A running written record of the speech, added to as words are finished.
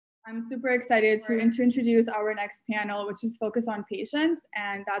I'm super excited to introduce our next panel, which is focused on patients,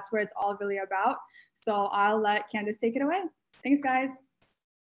 and that's where it's all really about. So I'll let Candace take it away. Thanks, guys.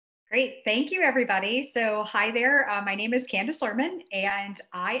 Great, thank you everybody. So hi there, my name is Candace Lerman and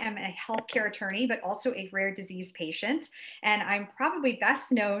I am a healthcare attorney, but also a rare disease patient. And I'm probably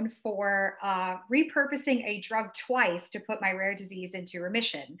best known for repurposing a drug twice to put my rare disease into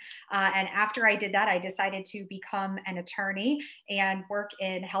remission. And after I did that, I decided to become an attorney and work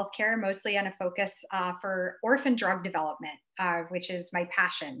in healthcare, mostly on a focus for orphan drug development, which is my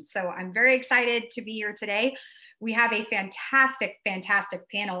passion. So I'm very excited to be here today. We have a fantastic, fantastic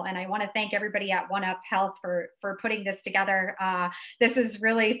panel, and I want to thank everybody at One Up Health for putting this together. This is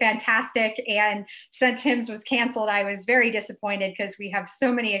really fantastic, and since HIMSS was canceled, I was very disappointed because we have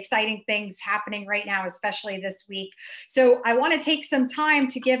so many exciting things happening right now, especially this week. So I want to take some time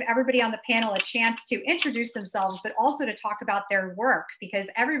to give everybody on the panel a chance to introduce themselves, but also to talk about their work, because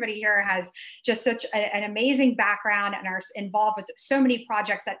everybody here has just such an amazing background and are involved with so many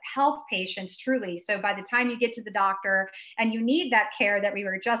projects that help patients truly. So by the time you get to the doctor and you need that care that we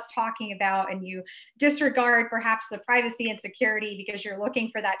were just talking about, and you disregard perhaps the privacy and security because you're looking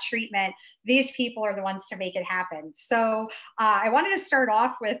for that treatment, these people are the ones to make it happen. So I wanted to start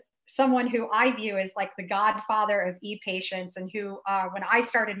off with someone who I view as like the godfather of e-patients, and who, when I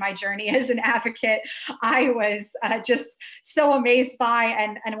started my journey as an advocate, I was just so amazed by.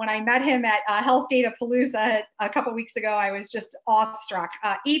 And when I met him at Health Data Palooza a couple weeks ago, I was just awestruck.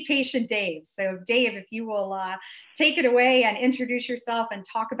 E-patient Dave. So Dave, if you will take it away and introduce yourself and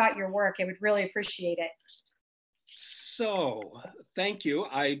talk about your work, I would really appreciate it. So thank you.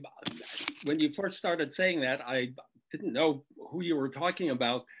 When you first started saying that, I didn't know who you were talking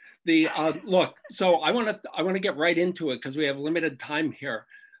about. Look, so I want to get right into it because we have limited time here.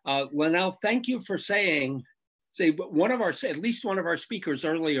 Linnell, thank you for saying, at least one of our speakers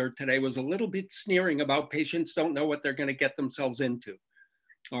earlier today was a little bit sneering about patients don't know what they're going to get themselves into.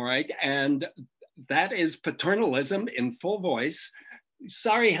 All right, and that is paternalism in full voice.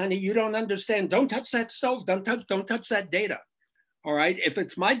 Sorry, honey, you don't understand. Don't touch that stove. Don't touch that data. All right, if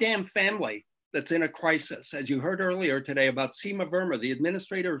it's my damn family that's in a crisis, as you heard earlier today about Seema Verma, the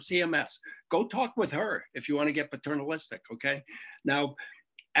administrator of CMS, go talk with her if you want to get paternalistic, okay? Now,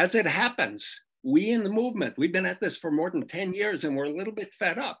 as it happens, we in the movement, we've been at this for more than 10 years and we're a little bit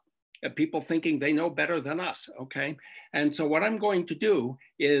fed up at people thinking they know better than us, okay? And so what I'm going to do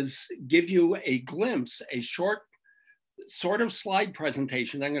is give you a glimpse, a short sort of slide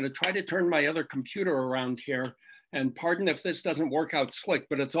presentation. I'm going to try to turn my other computer around here, and pardon if this doesn't work out slick,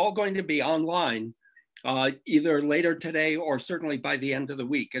 but it's all going to be online either later today or certainly by the end of the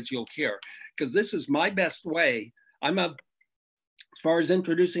week, as you'll hear, because this is my best way. As far as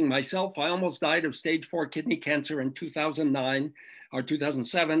introducing myself, I almost died of stage 4 kidney cancer in 2009 or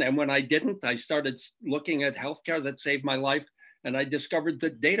 2007. And when I didn't, I started looking at healthcare that saved my life. And I discovered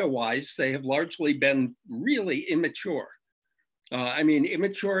that data-wise, they have largely been really immature. I mean,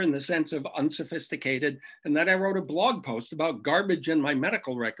 immature in the sense of unsophisticated. And then I wrote a blog post about garbage in my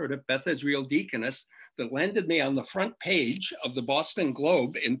medical record at Beth Israel Deaconess that landed me on the front page of the Boston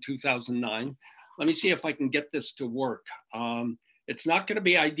Globe in 2009. Let me see if I can get this to work. It's not going to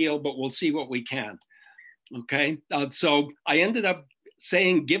be ideal, but we'll see what we can. Okay, so I ended up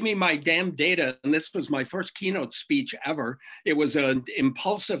saying, give me my damn data. And this was my first keynote speech ever. It was an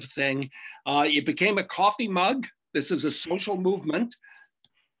impulsive thing. It became a coffee mug. This is a social movement.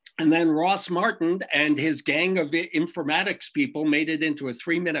 And then Ross Martin and his gang of informatics people made it into a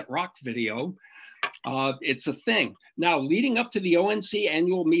 3-minute rock video. It's a thing. Now, leading up to the ONC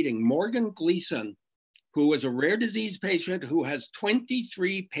annual meeting, Morgan Gleason, who was a rare disease patient who has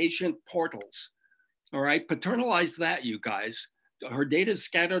 23 patient portals. All right, paternalize that, you guys. Her data is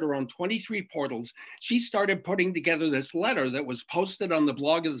scattered around 23 portals. She started putting together this letter that was posted on the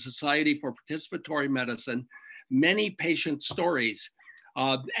blog of the Society for Participatory Medicine, many patient stories.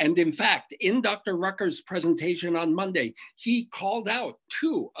 And in fact, in Dr. Rucker's presentation on Monday, he called out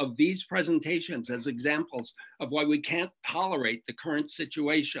 2 of these presentations as examples of why we can't tolerate the current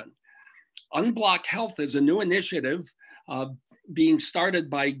situation. Unblock Health is a new initiative being started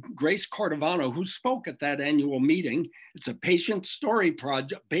by Grace Cordovano, who spoke at that annual meeting. It's a patient story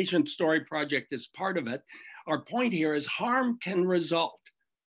project. Patient story project is part of it. Our point here is harm can result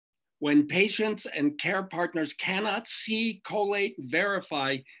when patients and care partners cannot see, collate,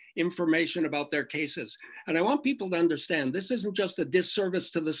 verify information about their cases. And I want people to understand, this isn't just a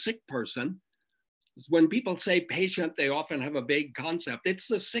disservice to the sick person. When people say patient, they often have a vague concept. It's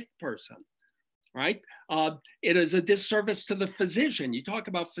the sick person, right? It is a disservice to the physician. You talk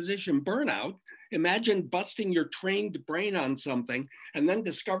about physician burnout. Imagine busting your trained brain on something and then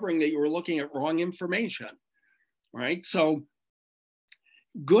discovering that you were looking at wrong information, right? So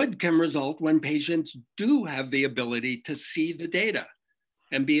good can result when patients do have the ability to see the data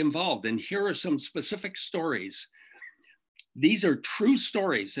and be involved. And here are some specific stories. These are true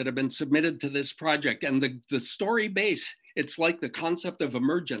stories that have been submitted to this project. And the story base, it's like the concept of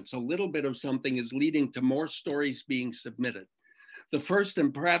emergence. A little bit of something is leading to more stories being submitted. The first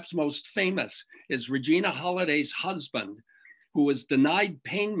and perhaps most famous is Regina Holliday's husband, who was denied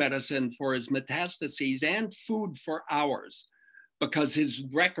pain medicine for his metastases and food for hours because his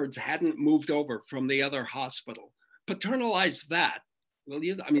records hadn't moved over from the other hospital. Paternalize that. Well,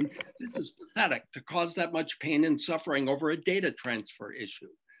 I mean, this is pathetic to cause that much pain and suffering over a data transfer issue.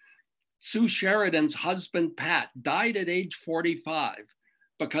 Sue Sheridan's husband, Pat, died at age 45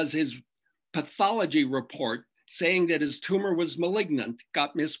 because his pathology report saying that his tumor was malignant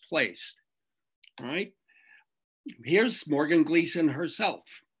got misplaced, right? Here's Morgan Gleason herself.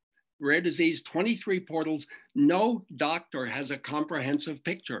 Rare disease, 23 portals. No doctor has a comprehensive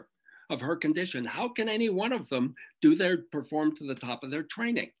picture of her condition. How can any one of them perform to the top of their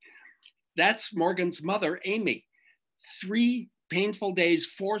training? That's Morgan's mother, Amy. 3 painful days,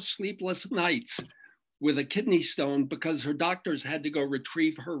 4 sleepless nights with a kidney stone because her doctors had to go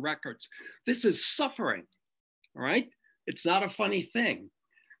retrieve her records. This is suffering, all right? It's not a funny thing.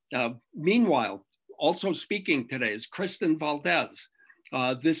 Meanwhile, also speaking today is Kristen Valdes.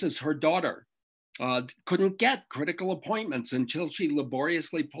 This is her daughter. Couldn't get critical appointments until she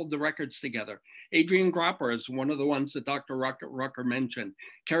laboriously pulled the records together. Adrian Gropper is one of the ones that Dr. Rucker mentioned,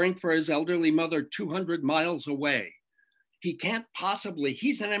 caring for his elderly mother 200 miles away. He can't possibly,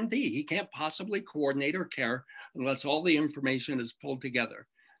 he's an MD, he can't possibly coordinate or care unless all the information is pulled together.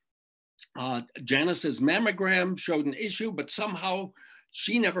 Janice's mammogram showed an issue, but somehow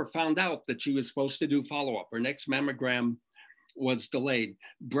she never found out that she was supposed to do follow-up. Her next mammogram was delayed.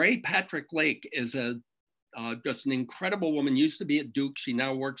 Bray Patrick Lake is just an incredible woman, used to be at Duke. She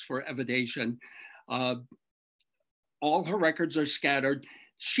now works for Evidation. All her records are scattered.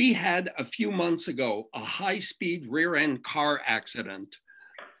 She had a few months ago a high-speed rear-end car accident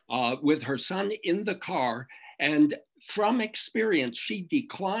with her son in the car. And from experience, she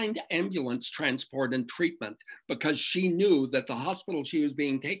declined ambulance transport and treatment because she knew that the hospital she was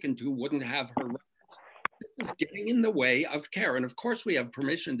being taken to wouldn't have her records. This is getting in the way of care. And of course, we have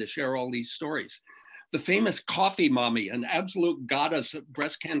permission to share all these stories. The famous Coffee Mommy, an absolute goddess of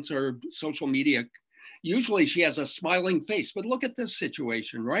breast cancer social media. Usually she has a smiling face, but look at this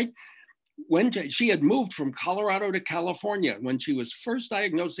situation, right? When she had moved from Colorado to California, when she was first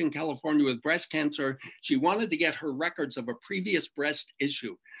diagnosed in California with breast cancer, she wanted to get her records of a previous breast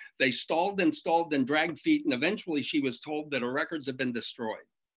issue. They stalled and dragged feet, and eventually she was told that her records had been destroyed,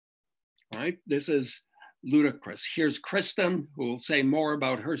 right? This is ludicrous. Here's Kristen, who will say more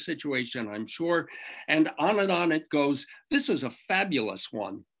about her situation, I'm sure, and on it goes. This is a fabulous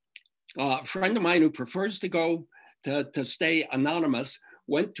one. A friend of mine who prefers to go to stay anonymous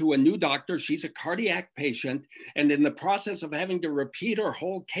went to a new doctor. She's a cardiac patient. And in the process of having to repeat her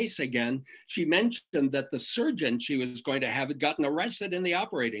whole case again, she mentioned that the surgeon she was going to have had gotten arrested in the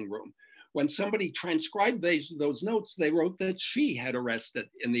operating room. When somebody transcribed those notes, they wrote that she had arrested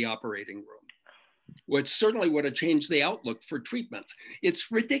in the operating room, which certainly would have changed the outlook for treatment.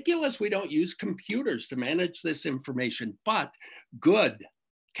 It's ridiculous we don't use computers to manage this information, but good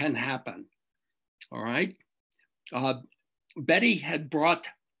can happen, all right? Betty had brought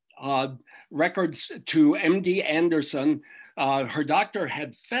records to MD Anderson. Her doctor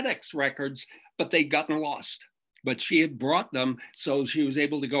had FedEx records, but they'd gotten lost. But she had brought them, so she was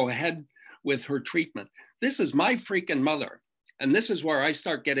able to go ahead with her treatment. This is my freaking mother. And this is where I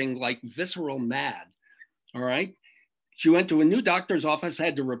start getting like visceral mad, all right? She went to a new doctor's office,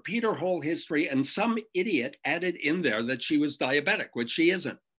 had to repeat her whole history, and some idiot added in there that she was diabetic, which she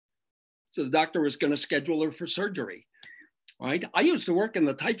isn't. So the doctor was going to schedule her for surgery, right? I used to work in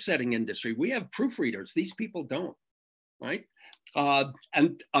the typesetting industry. We have proofreaders. These people don't, right?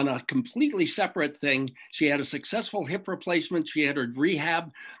 And on a completely separate thing, she had a successful hip replacement. She had her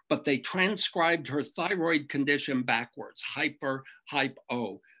rehab, but they transcribed her thyroid condition backwards,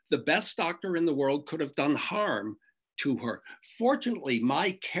 hypo. The best doctor in the world could have done harm to her. Fortunately,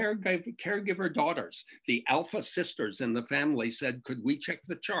 my caregiver daughters, the alpha sisters in the family, said, could we check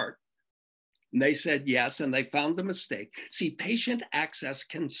the chart? And they said yes, and they found the mistake. See, patient access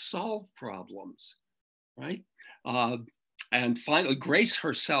can solve problems, right? And finally, Grace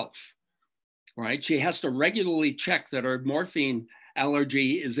herself, right? She has to regularly check that her morphine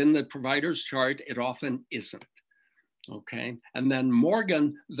allergy is in the provider's chart. It often isn't. Okay. And then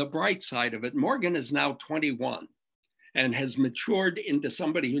Morgan, the bright side of it, Morgan is now 21 and has matured into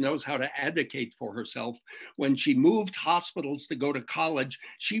somebody who knows how to advocate for herself. When she moved hospitals to go to college,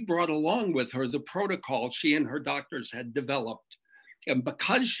 she brought along with her the protocol she and her doctors had developed. And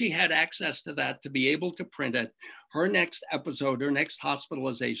because she had access to that to be able to print it, her next episode, her next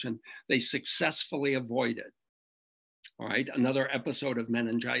hospitalization, they successfully avoided. All right, another episode of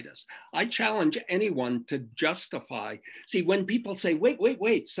meningitis. I challenge anyone to justify. See, when people say,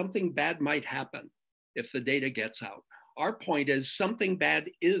 wait, something bad might happen if the data gets out. Our point is something bad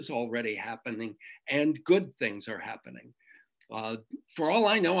is already happening and good things are happening. For all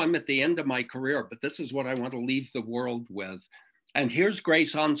I know, I'm at the end of my career, but this is what I want to leave the world with. And here's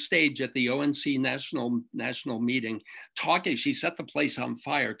Grace on stage at the ONC national meeting talking. She set the place on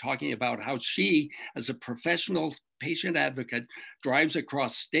fire, talking about how she, as a professional patient advocate, drives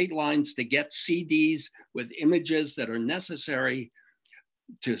across state lines to get CDs with images that are necessary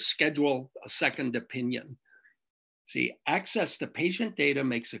to schedule a second opinion. See, access to patient data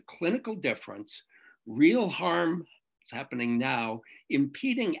makes a clinical difference. Real harm is happening now.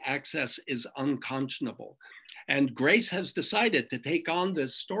 Impeding access is unconscionable. And Grace has decided to take on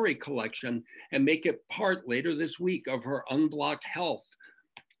this story collection and make it part later this week of her Unblocked Health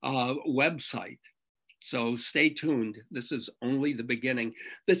website. So stay tuned. This is only the beginning.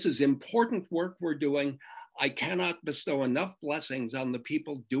 This is important work we're doing. I cannot bestow enough blessings on the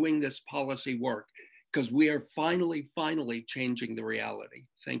people doing this policy work because we are finally changing the reality.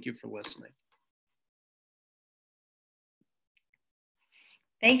 Thank you for listening.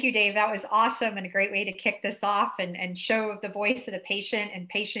 Thank you, Dave. That was awesome and a great way to kick this off and show the voice of the patient and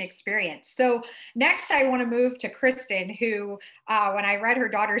patient experience. So next, I want to move to Kristen, who, when I read her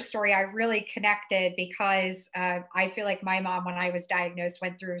daughter's story, I really connected because I feel like my mom, when I was diagnosed,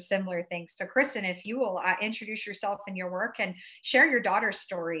 went through similar things. So Kristen, if you will introduce yourself and your work and share your daughter's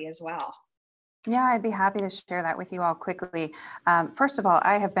story as well. Yeah, I'd be happy to share that with you all quickly. First of all,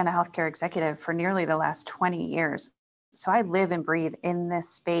 I have been a healthcare executive for nearly the last 20 years. So I live and breathe in this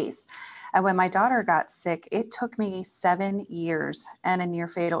space. And when my daughter got sick, it took me 7 years and a near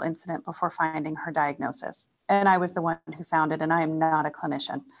fatal incident before finding her diagnosis. And I was the one who found it, and I am not a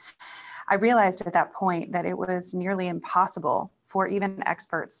clinician. I realized at that point that it was nearly impossible for even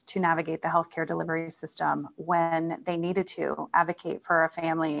experts to navigate the healthcare delivery system when they needed to advocate for a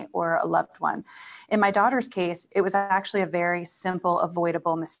family or a loved one. In my daughter's case, it was actually a very simple,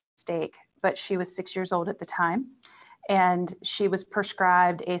 avoidable mistake, but she was 6 years old at the time. And she was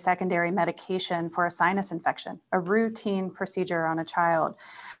prescribed a secondary medication for a sinus infection, a routine procedure on a child,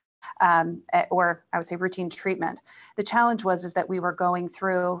 or I would say routine treatment. The challenge was that we were going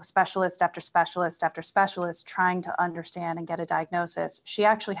through specialist after specialist after specialist trying to understand and get a diagnosis. She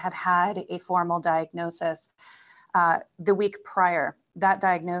actually had a formal diagnosis the week prior. That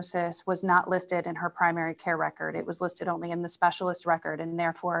diagnosis was not listed in her primary care record. It was listed only in the specialist record, and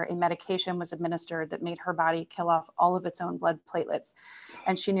therefore a medication was administered that made her body kill off all of its own blood platelets,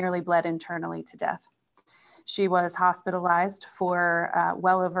 and she nearly bled internally to death. She was hospitalized for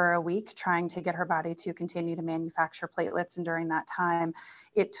well over a week, trying to get her body to continue to manufacture platelets, and during that time,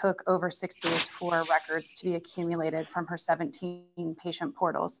 it took over 6 days for records to be accumulated from her 17 patient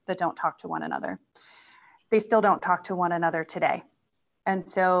portals that don't talk to one another. They still don't talk to one another today. And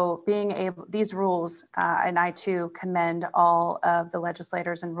so being able, these rules, and I too commend all of the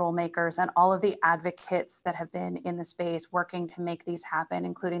legislators and rule makers and all of the advocates that have been in the space working to make these happen,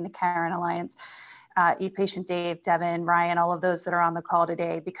 including the Karen Alliance, ePatient Dave, Deven, Ryan, all of those that are on the call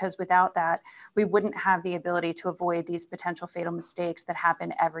today, because without that, we wouldn't have the ability to avoid these potential fatal mistakes that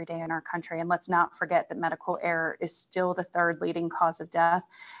happen every day in our country. And let's not forget that medical error is still the third leading cause of death.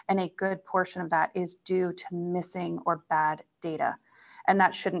 And a good portion of that is due to missing or bad data. And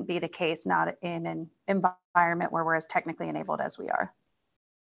that shouldn't be the case, not in an environment where we're as technically enabled as we are.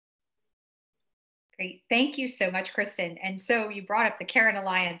 Great. Thank you so much, Kristen. And so you brought up the Karen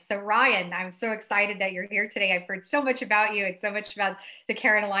Alliance. So Ryan, I'm so excited that you're here today. I've heard so much about you and so much about the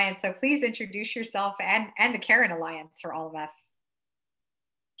Karen Alliance. So please introduce yourself and the Karen Alliance for all of us.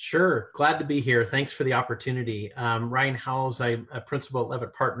 Sure. Glad to be here. Thanks for the opportunity. Ryan Howells, I'm a principal at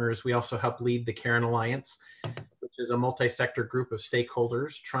Levitt Partners. We also help lead the Karen Alliance, which is a multi-sector group of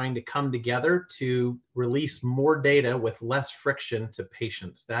stakeholders trying to come together to release more data with less friction to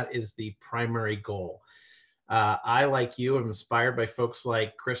patients. That is the primary goal. I, like you, am inspired by folks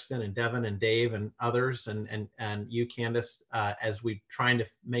like Kristen and Deven and Dave and others, and you, Candace, as we trying to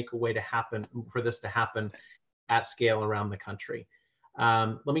make a way to happen for this to happen at scale around the country.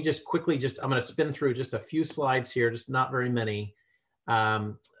 Let me just quickly, I'm going to spin through just a few slides here, just not very many.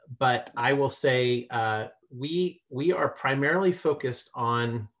 But I will say we are primarily focused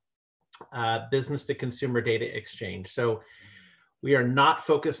on business to consumer data exchange. So we are not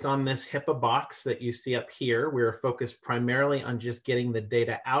focused on this HIPAA box that you see up here. We're focused primarily on just getting the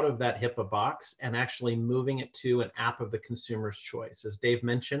data out of that HIPAA box and actually moving it to an app of the consumer's choice. As Dave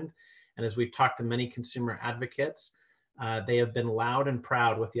mentioned, and as we've talked to many consumer advocates, they have been loud and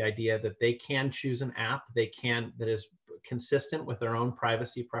proud with the idea that they can choose an app that is consistent with their own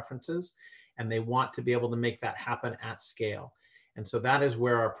privacy preferences, and they want to be able to make that happen at scale. And so that is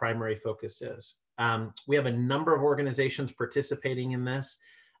where our primary focus is. We have a number of organizations participating in this.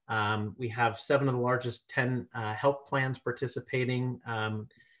 We have 7 of the largest 10 health plans participating,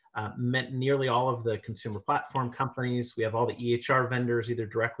 nearly all of the consumer platform companies. We have all the EHR vendors, either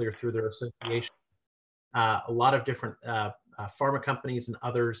directly or through their association, a lot of different pharma companies and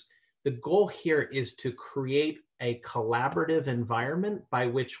others. The goal here is to create a collaborative environment by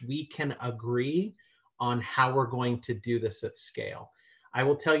which we can agree on how we're going to do this at scale. I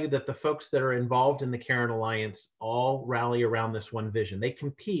will tell you that the folks that are involved in the Caron Alliance all rally around this one vision. They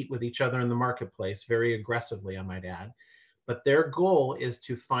compete with each other in the marketplace very aggressively, I might add. But their goal is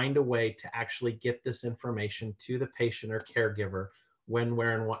to find a way to actually get this information to the patient or caregiver when,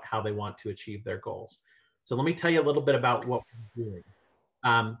 where, and how they want to achieve their goals. So let me tell you a little bit about what we're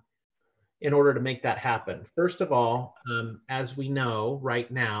doing in order to make that happen. First of all, as we know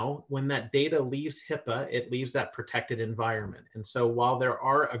right now, when that data leaves HIPAA, it leaves that protected environment. And so while there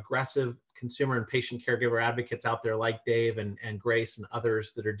are aggressive consumer and patient caregiver advocates out there like Dave and Grace and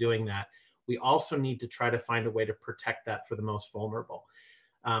others that are doing that, we also need to try to find a way to protect that for the most vulnerable.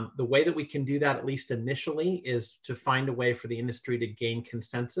 The way that we can do that, at least initially, is to find a way for the industry to gain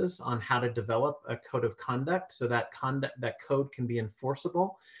consensus on how to develop a code of conduct so that code can be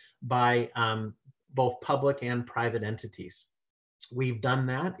enforceable by both public and private entities. We've done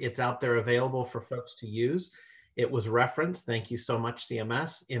that. It's out there available for folks to use. It was referenced, thank you so much,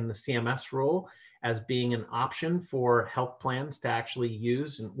 CMS, in the CMS rule as being an option for health plans to actually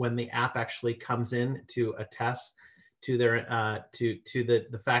use when the app actually comes in to attest to their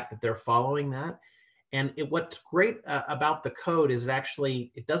the fact that they're following that. And what's great about the code is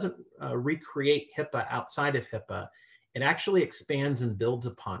it doesn't recreate HIPAA outside of HIPAA. It actually expands and builds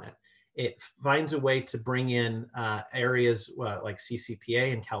upon it. It finds a way to bring in areas like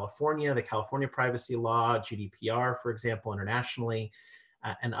CCPA in California, the California privacy law, GDPR, for example, internationally,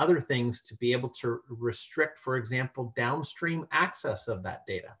 and other things to be able to restrict, for example, downstream access of that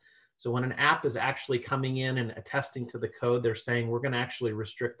data. So when an app is actually coming in and attesting to the code, they're saying we're going to actually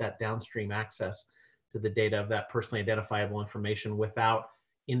restrict that downstream access to the data of that personally identifiable information without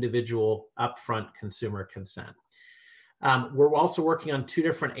individual upfront consumer consent. We're also working on 2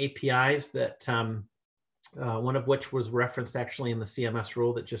 different APIs that one of which was referenced actually in the CMS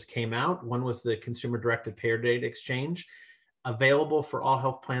rule that just came out. One was the Consumer Directed Payer Data Exchange, available for all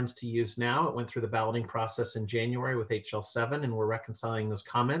health plans to use now. It went through the balloting process in January with HL7, and we're reconciling those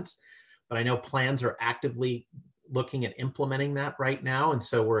comments. But I know plans are actively looking at implementing that right now, and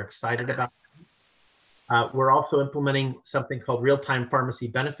so we're excited about it. We're also implementing something called Real-Time Pharmacy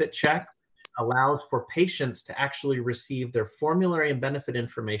Benefit Check, allows for patients to actually receive their formulary and benefit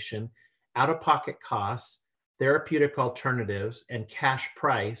information, out-of-pocket costs, therapeutic alternatives, and cash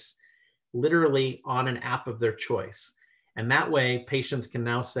price literally on an app of their choice. And that way, patients can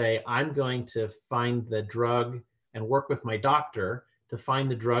now say, I'm going to find the drug and work with my doctor to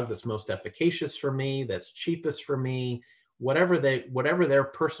find the drug that's most efficacious for me, that's cheapest for me, whatever their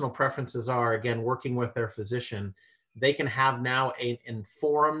personal preferences are, again, working with their physician, they can have now an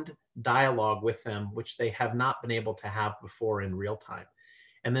informed dialogue with them, which they have not been able to have before in real time.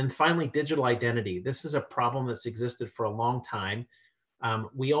 And then finally, digital identity. This is a problem that's existed for a long time.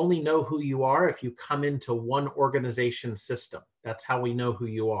 We only know who you are if you come into one organization system. That's how we know who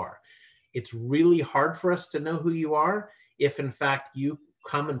you are. It's really hard for us to know who you are if, in fact, you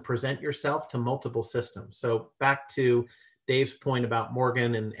come and present yourself to multiple systems. So back to Dave's point about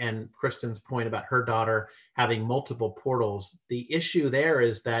Morgan and Kristen's point about her daughter having multiple portals. The issue there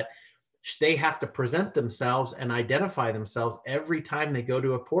is that they have to present themselves and identify themselves every time they go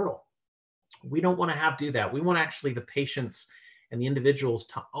to a portal. We don't want to do that. We want actually the patients and the individuals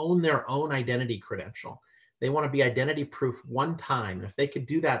to own their own identity credential. They want to be identity proof one time. And if they could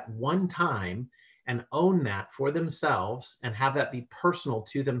do that one time and own that for themselves and have that be personal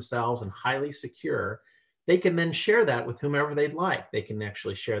to themselves and highly secure, they can then share that with whomever they'd like. They can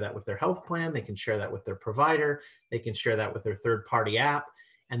actually share that with their health plan. They can share that with their provider. They can share that with their third-party app.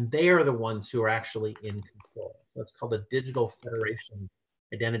 And they are the ones who are actually in control. That's called a digital federation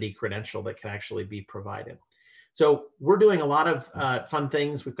identity credential that can actually be provided. So we're doing a lot of fun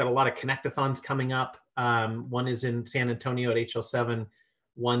things. We've got a lot of connect-a-thons coming up. One is in San Antonio at HL7.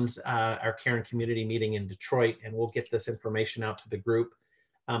 One's our Care and Community meeting in Detroit, and we'll get this information out to the group.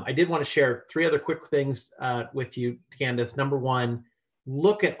 I did want to share 3 other quick things with you, Candace. Number 1,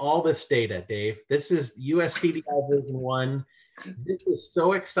 look at all this data, Dave. This is US CDI version 1. This is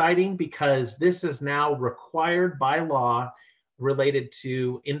so exciting because this is now required by law related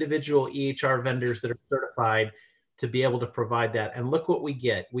to individual EHR vendors that are certified to be able to provide that. And look what we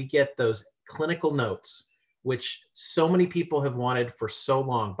get. We get those clinical notes, which so many people have wanted for so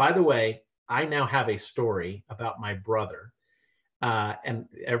long. By the way, I now have a story about my brother. And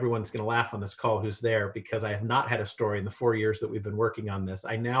everyone's going to laugh on this call who's there because I have not had a story in the 4 years that we've been working on this.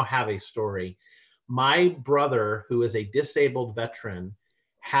 I now have a story. My brother, who is a disabled veteran,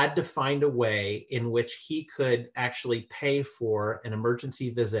 had to find a way in which he could actually pay for an emergency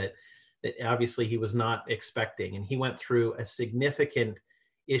visit that obviously he was not expecting. And he went through a significant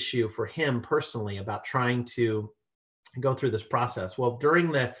issue for him personally about trying to go through this process. Well,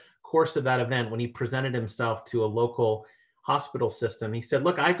 during the course of that event, when he presented himself to a local hospital system, he said,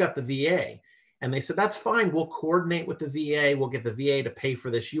 look, I've got the VA. And they said, that's fine. We'll coordinate with the VA. We'll get the VA to pay for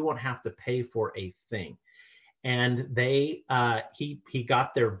this. You won't have to pay for a thing. And they, he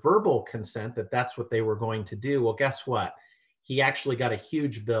got their verbal consent that that's what they were going to do. Well, guess what? He actually got a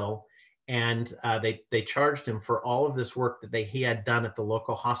huge bill, and they charged him for all of this work that he had done at the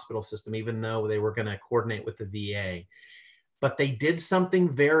local hospital system, even though they were going to coordinate with the VA. But they did something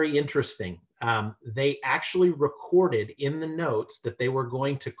very interesting. They actually recorded in the notes that they were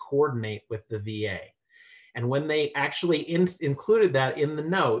going to coordinate with the VA. And when they actually included that in the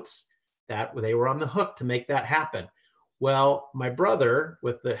notes, that they were on the hook to make that happen. Well, my brother,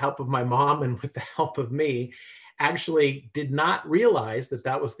 with the help of my mom and with the help of me, actually did not realize that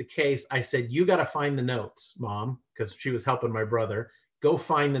that was the case. I said, you got to find the notes, Mom, because she was helping my brother. Go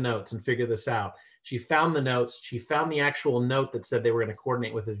find the notes and figure this out. She found the notes. She found the actual note that said they were going to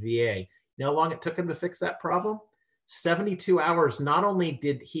coordinate with the VA. You know how long it took him to fix that problem? 72 hours. Not only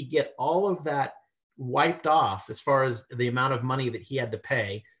did he get all of that wiped off as far as the amount of money that he had to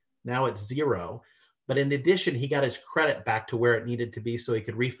pay, now it's zero. But in addition, he got his credit back to where it needed to be so he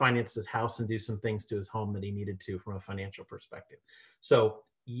could refinance his house and do some things to his home that he needed to from a financial perspective. So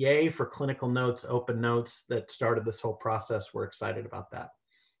yay for clinical notes, open notes that started this whole process. We're excited about that.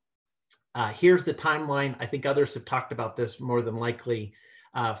 Here's the timeline. I think others have talked about this more than likely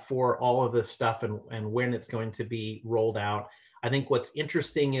for all of this stuff and when it's going to be rolled out. I think what's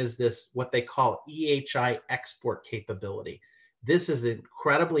interesting is this, what they call EHI export capability. This is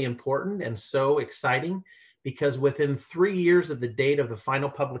incredibly important and so exciting because within 3 years of the date of the final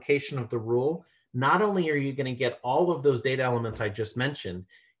publication of the rule, not only are you going to get all of those data elements I just mentioned,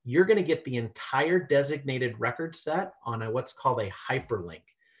 you're going to get the entire designated record set on what's called a hyperlink.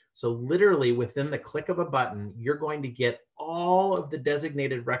 So literally within the click of a button, you're going to get all of the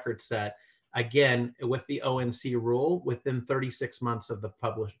designated record set, again, with the ONC rule within 36 months of the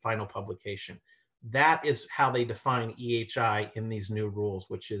final publication. That is how they define EHI in these new rules,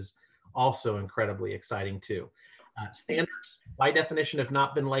 which is also incredibly exciting too. Standards, by definition, have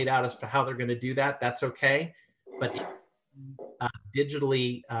not been laid out as to how they're going to do that. That's okay, but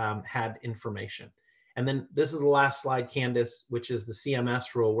digitally had information. And then this is the last slide, Candace, which is the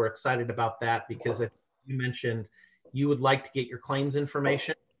CMS rule. We're excited about that because if you mentioned you would like to get your claims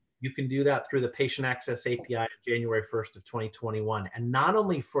information, you can do that through the Patient Access API on January 1st of 2021. And not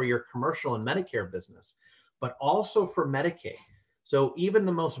only for your commercial and Medicare business, but also for Medicaid. So even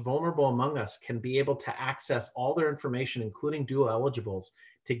the most vulnerable among us can be able to access all their information, including dual eligibles,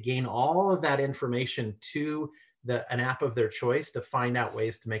 to gain all of that information to an app of their choice to find out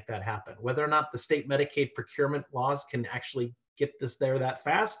ways to make that happen. Whether or not the state Medicaid procurement laws can actually get this there that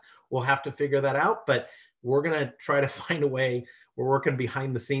fast, we'll have to figure that out. But we're going to try to find a way. We're working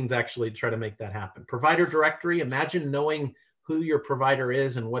behind the scenes actually to try to make that happen. Provider directory, imagine knowing who your provider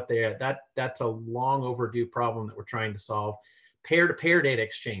is and what they are. That's a long overdue problem that we're trying to solve. Payer-to-payer data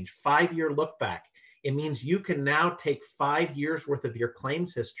exchange, 5-year look back. It means you can now take 5 years worth of your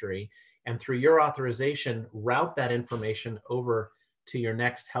claims history and through your authorization, route that information over to your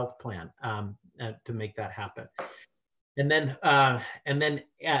next health plan to make that happen. And then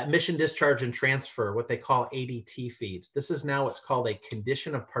admission, discharge, and transfer, what they call ADT feeds. This is now what's called a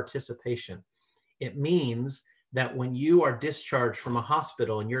condition of participation. It means that when you are discharged from a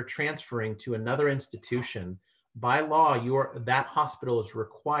hospital and you're transferring to another institution, by law, that hospital is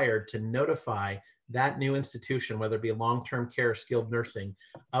required to notify that new institution, whether it be long-term care or skilled nursing,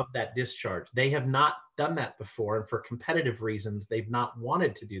 of that discharge. They have not done that before, and for competitive reasons, they've not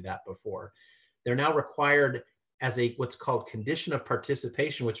wanted to do that before. They're now required as a what's called condition of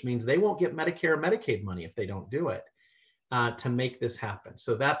participation, which means they won't get Medicare or Medicaid money if they don't do it, to make this happen.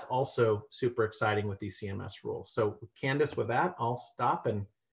 So that's also super exciting with these CMS rules. So Candace, with that, I'll stop and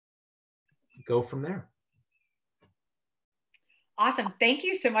go from there. Awesome. Thank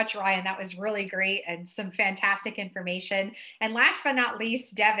you so much, Ryan. That was really great and some fantastic information. And last but not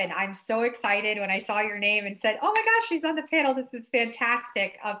least, Deven, I'm so excited when I saw your name and said, oh my gosh, she's on the panel. This is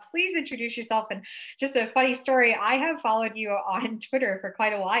fantastic. Please introduce yourself. And just a funny story, I have followed you on Twitter for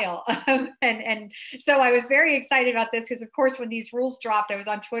quite a while. And so I was very excited about this because, of course, when these rules dropped, I was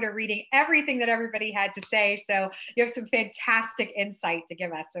on Twitter reading everything that everybody had to say. So you have some fantastic insight to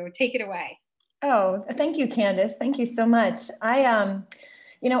give us. So take it away. Oh, thank you, Candace. Thank you so much. I'm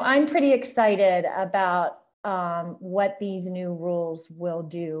pretty excited about what these new rules will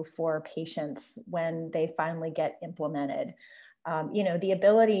do for patients when they finally get implemented. The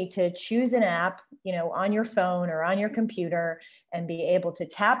ability to choose an app, on your phone or on your computer and be able to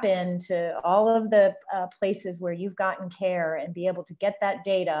tap into all of the places where you've gotten care and be able to get that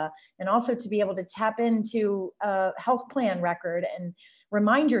data, and also to be able to tap into a health plan record and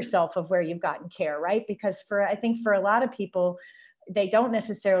remind yourself of where you've gotten care, right? Because I think for a lot of people, they don't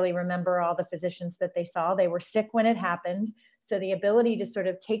necessarily remember all the physicians that they saw. They were sick when it happened. So the ability to sort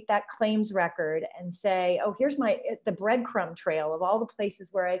of take that claims record and say, oh, here's the breadcrumb trail of all the places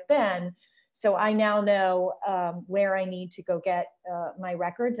where I've been. So I now know where I need to go get my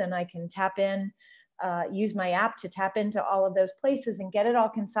records, and I can tap in, use my app to tap into all of those places and get it all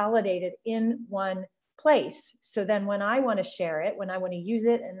consolidated in one place. So then when I want to share it, when I want to use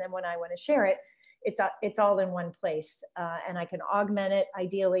it, and then when I want to share it, it's all in one place. And I can augment it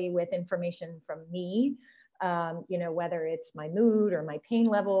ideally with information from me, whether it's my mood or my pain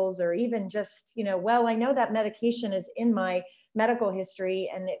levels, or even just, well, I know that medication is in my medical history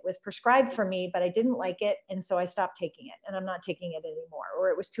and it was prescribed for me, but I didn't like it. And so I stopped taking it, and I'm not taking it anymore, or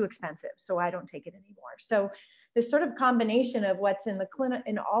it was too expensive, so I don't take it anymore. So this sort of combination of what's in the clinic,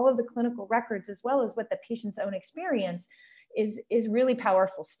 in all of the clinical records, as well as what the patient's own experience is really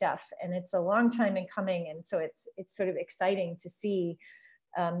powerful stuff. And it's a long time in coming. And so it's sort of exciting to see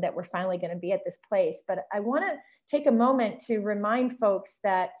that we're finally going to be at this place. But I want to take a moment to remind folks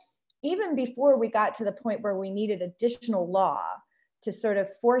that even before we got to the point where we needed additional law to sort of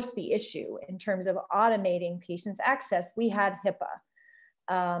force the issue in terms of automating patients' access, we had HIPAA.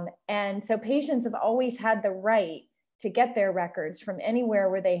 And so patients have always had the right to get their records from anywhere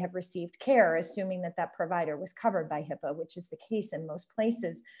where they have received care, assuming that that provider was covered by HIPAA, which is the case in most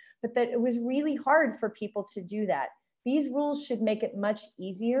places, but that it was really hard for people to do that. These rules should make it much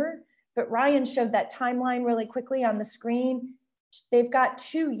easier, but Ryan showed that timeline really quickly on the screen. They've got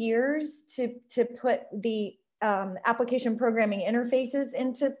 2 years to put the application programming interfaces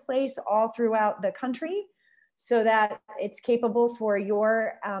into place all throughout the country, so that it's capable for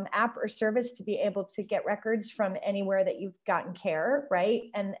your app or service to be able to get records from anywhere that you've gotten care, right?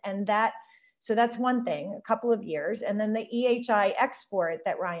 So that's one thing, a couple of years. And then the EHI export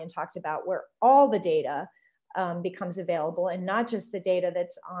that Ryan talked about, where all the data becomes available, and not just the data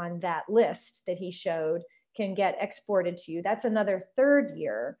that's on that list that he showed can get exported to you. That's another 3rd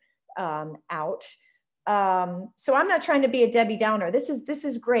year out. So I'm not trying to be a Debbie Downer. This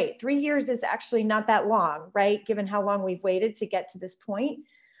is great. 3 years is actually not that long, right? Given how long we've waited to get to this point.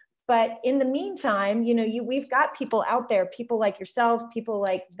 But in the meantime, we've got people out there, people like yourself, people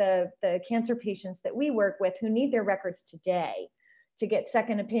like the cancer patients that we work with, who need their records today to get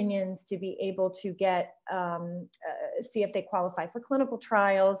second opinions, to be able to get, see if they qualify for clinical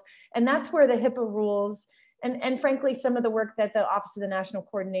trials. And that's where the HIPAA rules, and frankly, some of the work that the Office of the National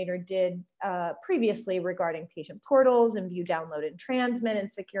Coordinator did previously regarding patient portals and view, download, and transmit,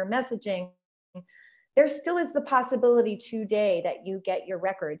 and secure messaging, there still is the possibility today that you get your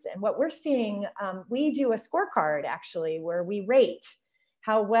records. And what we're seeing, we do a scorecard actually, where we rate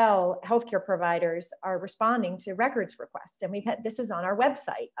how well healthcare providers are responding to records requests. And this is on our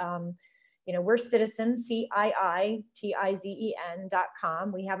website. We're Citizen,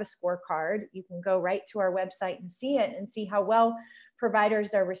 CIITIZEN.com. We have a scorecard. You can go right to our website and see it and see how well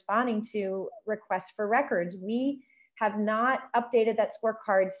providers are responding to requests for records. We have not updated that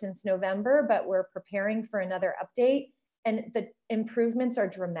scorecard since November, but we're preparing for another update. And the improvements are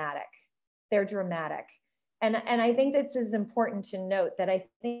dramatic. They're dramatic. And I think this is important to note, that I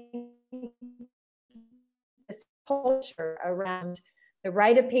think this culture around the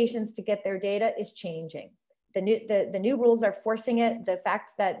right of patients to get their data is changing. The new rules are forcing it. The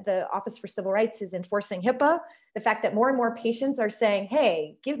fact that the Office for Civil Rights is enforcing HIPAA, the fact that more and more patients are saying,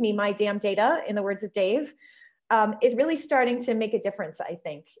 hey, give me my damn data, in the words of Dave, is really starting to make a difference, I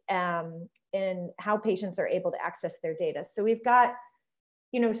think, in how patients are able to access their data. So we've got,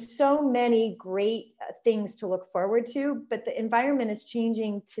 so many great things to look forward to, but the environment is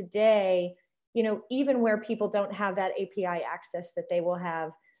changing today, even where people don't have that API access that they will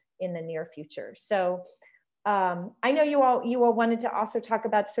have in the near future. So I know you all wanted to also talk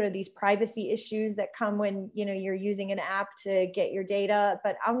about sort of these privacy issues that come when, you're using an app to get your data,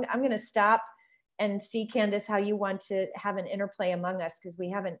 but I'm going to stop and see, Candace, how you want to have an interplay among us, because we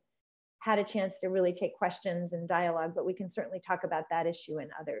haven't had a chance to really take questions and dialogue, but we can certainly talk about that issue and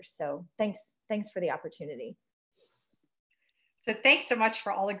others. So thanks for the opportunity. So thanks so much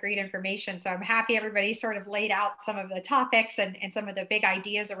for all the great information. So I'm happy everybody sort of laid out some of the topics and some of the big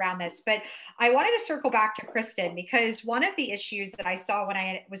ideas around this. But I wanted to circle back to Kristen, because one of the issues that I saw when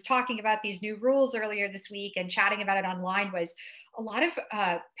I was talking about these new rules earlier this week and chatting about it online was a lot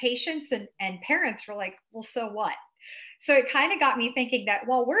of patients and parents were like, well, so what? So it kind of got me thinking that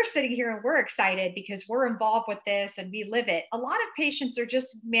while we're sitting here and we're excited because we're involved with this and we live it, a lot of patients are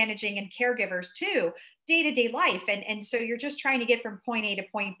just managing, and caregivers too, day-to-day life. And so you're just trying to get from point A to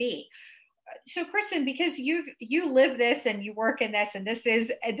point B. So Kristen, because you live this and you work in this, and this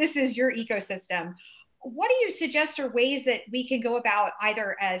is your ecosystem, what do you suggest are ways that we can go about,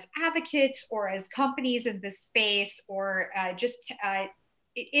 either as advocates or as companies in this space, or just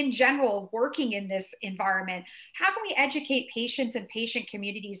in general, working in this environment? How can we educate patients and patient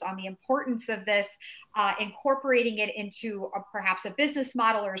communities on the importance of this, incorporating it into perhaps a business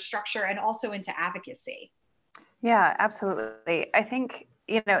model or a structure, and also into advocacy? Yeah, absolutely. I think,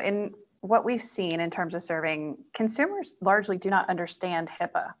 in what we've seen in terms of serving, consumers largely do not understand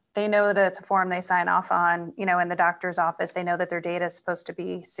HIPAA. They know that it's a form they sign off on, in the doctor's office. They know that their data is supposed to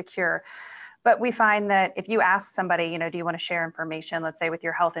be secure. But we find that if you ask somebody, do you want to share information, let's say with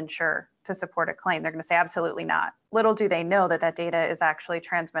your health insurer, to support a claim, they're going to say absolutely not. Little do they know that data is actually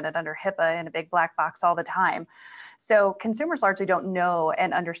transmitted under HIPAA in a big black box all the time. So consumers largely don't know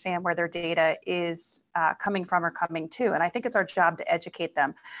and understand where their data is coming from or coming to. And I think it's our job to educate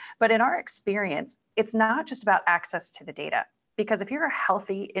them. But in our experience, it's not just about access to the data. Because if you're a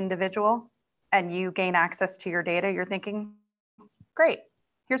healthy individual and you gain access to your data, you're thinking, great,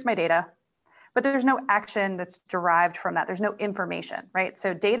 here's my data. But there's no action that's derived from that. There's no information, right?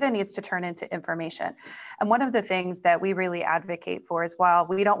 So data needs to turn into information. And one of the things that we really advocate for is, while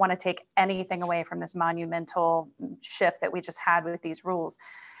we don't want to take anything away from this monumental shift that we just had with these rules,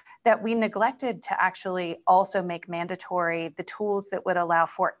 that we neglected to actually also make mandatory the tools that would allow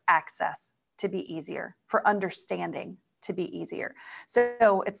for access to be easier, for understanding to be easier.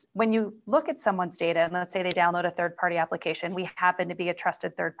 So it's when you look at someone's data, and let's say they download a third-party application, we happen to be a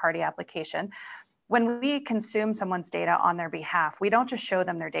trusted third-party application. When we consume someone's data on their behalf, we don't just show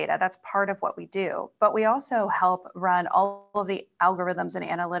them their data. That's part of what we do, but we also help run all of the algorithms and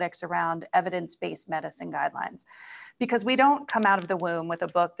analytics around evidence-based medicine guidelines. Because we don't come out of the womb with a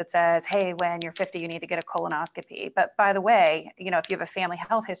book that says, hey, when you're 50, you need to get a colonoscopy. But by the way, if you have a family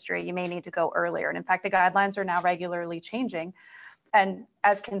health history, you may need to go earlier. And in fact, the guidelines are now regularly changing. And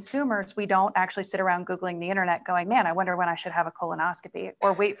as consumers, we don't actually sit around Googling the internet going, man, I wonder when I should have a colonoscopy,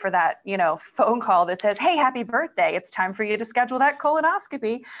 or wait for that, phone call that says, hey, happy birthday, it's time for you to schedule that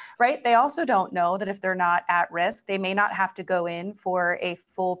colonoscopy, right? They also don't know that if they're not at risk, they may not have to go in for a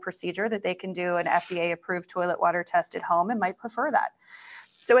full procedure, that they can do an FDA approved toilet water test at home and might prefer that.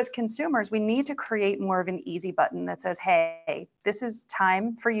 So as consumers, we need to create more of an easy button that says, hey, this is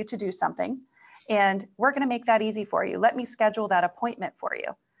time for you to do something, and we're going to make that easy for you. Let me schedule that appointment for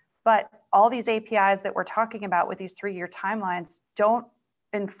you. But all these APIs that we're talking about with these 3-year timelines don't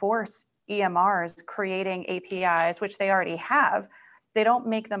enforce EMRs creating APIs, which they already have. They don't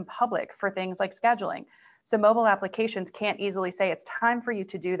make them public for things like scheduling. So mobile applications can't easily say, it's time for you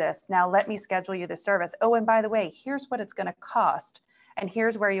to do this. Now let me schedule you the service. Oh, and by the way, here's what it's going to cost. And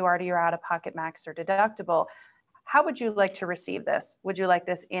here's where you are to your out-of-pocket max or deductible. How would you like to receive this? Would you like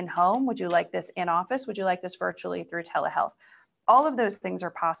this in home? Would you like this in office? Would you like this virtually through telehealth? All of those things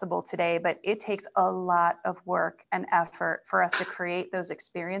are possible today, but it takes a lot of work and effort for us to create those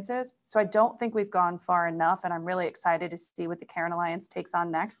experiences. So I don't think we've gone far enough, and I'm really excited to see what the Caring Alliance takes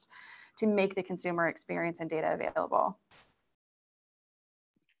on next to make the consumer experience and data available.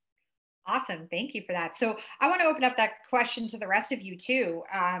 Awesome. Thank you for that. So I want to open up that question to the rest of you too,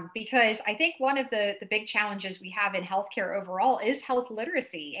 because I think one of the big challenges we have in healthcare overall is health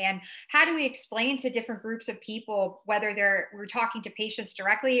literacy. And how do we explain to different groups of people, whether we're talking to patients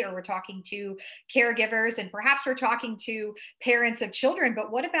directly, or we're talking to caregivers, and perhaps we're talking to parents of children,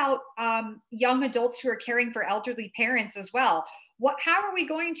 but what about young adults who are caring for elderly parents as well? how are we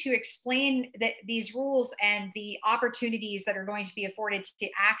going to explain these rules and the opportunities that are going to be afforded to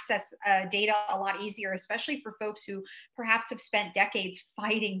access data a lot easier, especially for folks who perhaps have spent decades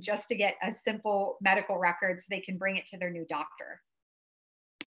fighting just to get a simple medical record so they can bring it to their new doctor?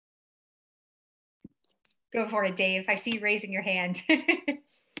 Go for it, Dave. I see you raising your hand.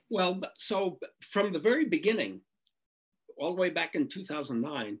 Well, so from the very beginning, all the way back in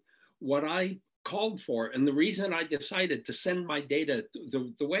 2009, what I called for, and the reason I decided to send my data,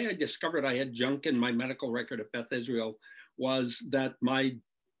 the way I discovered I had junk in my medical record at Beth Israel was that my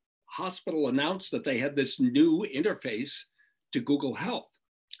hospital announced that they had this new interface to Google Health.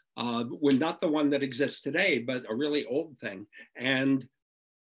 Well, not the one that exists today, but a really old thing. And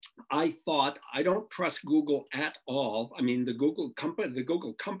I thought, I don't trust Google at all. I mean, the Google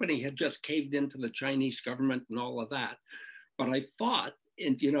company had just caved into the Chinese government and all of that. But I thought,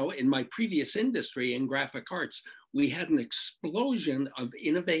 in my previous industry in graphic arts, we had an explosion of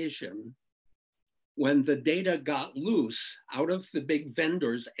innovation when the data got loose out of the big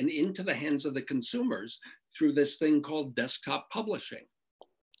vendors and into the hands of the consumers through this thing called desktop publishing.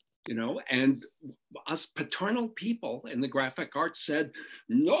 And us paternal people in the graphic arts said,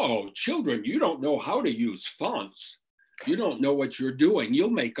 no, children, you don't know how to use fonts. You don't know what you're doing.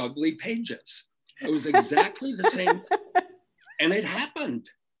 You'll make ugly pages. It was exactly the same. And it happened,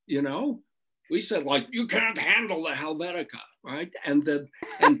 We said, like, you can't handle the Helvetica, right? And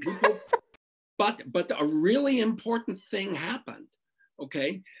people, but a really important thing happened,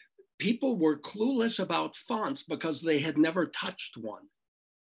 okay? People were clueless about fonts because they had never touched one.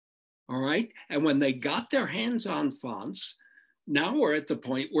 All right. And when they got their hands on fonts, now we're at the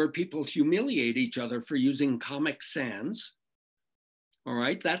point where people humiliate each other for using Comic Sans. All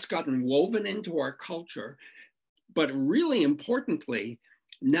right. That's gotten woven into our culture. But really importantly,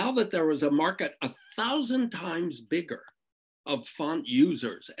 now that there is a market 1,000 times bigger of font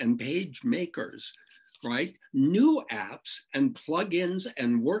users and page makers, right? New apps and plugins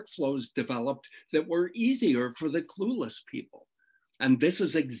and workflows developed that were easier for the clueless people. And this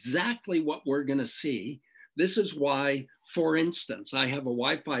is exactly what we're going to see. This is why, for instance, I have a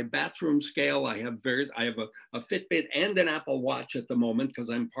Wi-Fi bathroom scale. I have a Fitbit and an Apple Watch at the moment because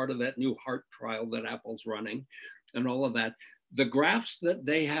I'm part of that new heart trial that Apple's running and all of that. The graphs that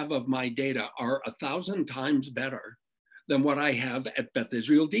they have of my data are 1,000 times better than what I have at Beth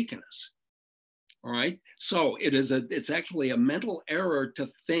Israel Deaconess. All right. So it's actually a mental error to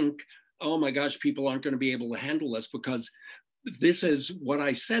think, oh my gosh, people aren't going to be able to handle this, because this is what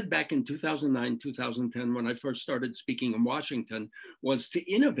I said back in 2009, 2010, when I first started speaking in Washington, was to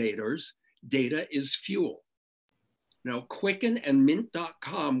innovators, data is fuel. Now, Quicken and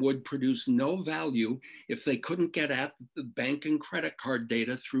Mint.com would produce no value if they couldn't get at the bank and credit card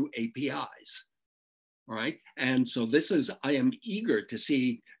data through APIs. All right. And so I am eager to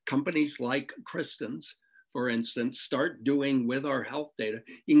see companies like Kristen's, for instance, start doing with our health data,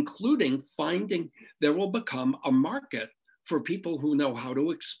 including there will become a market for people who know how to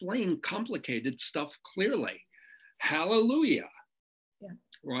explain complicated stuff clearly. Hallelujah. Yeah.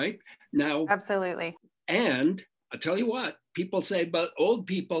 Right? Now, absolutely. And I tell you what, people say, but old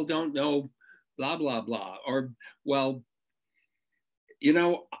people don't know blah, blah, blah. Or, well,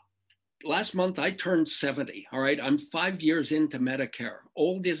 last month I turned 70, all right? I'm 5 years into Medicare.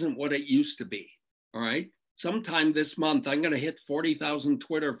 Old isn't what it used to be, all right? Sometime this month, I'm gonna hit 40,000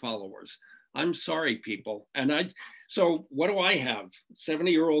 Twitter followers. I'm sorry, people. So what do I have?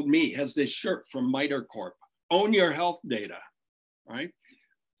 70-year-old me has this shirt from MITRE Corp. Own your health data, right?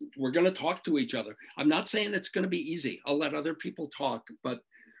 We're gonna talk to each other. I'm not saying it's gonna be easy. I'll let other people talk, but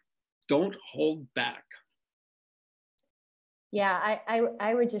don't hold back. Yeah,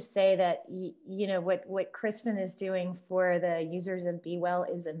 I would just say that, what Kristen is doing for the users of Be Well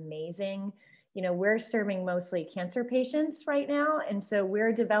is amazing. We're serving mostly cancer patients right now. And so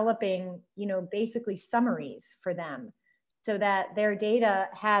we're developing, basically summaries for them so that their data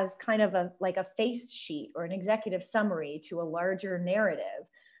has kind of a face sheet or an executive summary to a larger narrative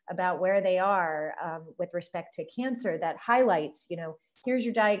about where they are with respect to cancer that highlights, here's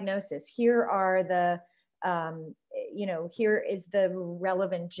your diagnosis. Here are the, here is the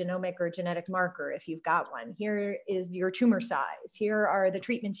relevant genomic or genetic marker if you've got one. Here is your tumor size. Here are the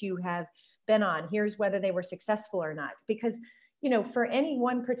treatments you have been on. Here's whether they were successful or not. Because, for any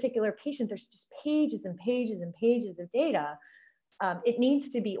one particular patient, there's just pages and pages and pages of data. It needs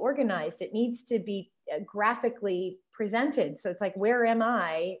to be organized. It needs to be graphically presented. So it's like, where am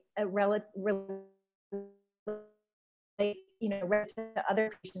I relative to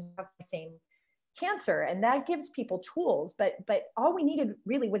other patients who have the same cancer, and that gives people tools, but all we needed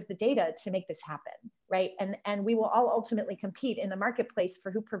really was the data to make this happen, right? And we will all ultimately compete in the marketplace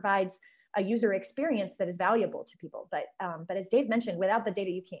for who provides a user experience that is valuable to people. But as Dave mentioned, without the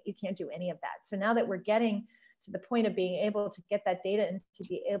data, you can't do any of that. So now that we're getting to the point of being able to get that data and to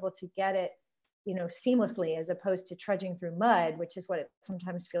be able to get it, you know, seamlessly, as opposed to trudging through mud, which is what it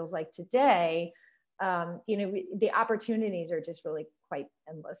sometimes feels like today, you know, the opportunities are just really quite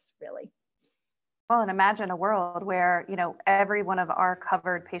endless, really. Well, and imagine a world where, you know, every one of our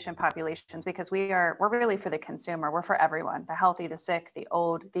covered patient populations, because we're really for the consumer, we're for everyone, the healthy, the sick, the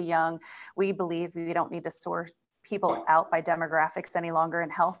old, the young. We believe we don't need to sort people out by demographics any longer in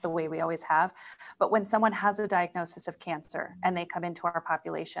health the way we always have. But when someone has a diagnosis of cancer and they come into our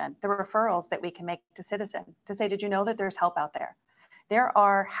population, the referrals that we can make to Citizen to say, did you know that there's help out there? There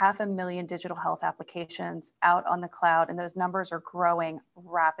are 500,000 digital health applications out on the cloud, and those numbers are growing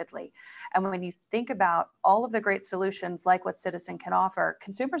rapidly. And when you think about all of the great solutions like what Citizen can offer,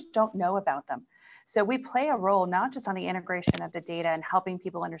 consumers don't know about them. So we play a role not just on the integration of the data and helping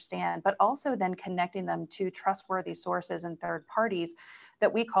people understand, but also then connecting them to trustworthy sources and third parties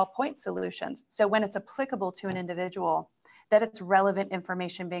that we call point solutions. So when it's applicable to an individual, that it's relevant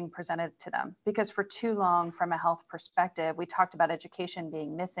information being presented to them. Because for too long, from a health perspective, we talked about education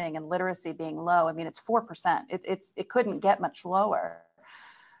being missing and literacy being low. I mean, it's 4%. It couldn't get much lower.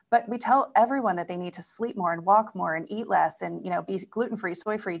 But we tell everyone that they need to sleep more and walk more and eat less and, you know, be gluten-free,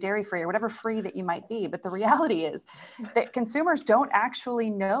 soy-free, dairy-free, or whatever free that you might be. But the reality is that consumers don't actually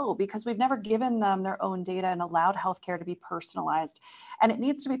know, because we've never given them their own data and allowed healthcare to be personalized. And it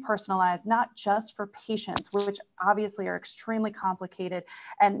needs to be personalized, not just for patients, which obviously are extremely complicated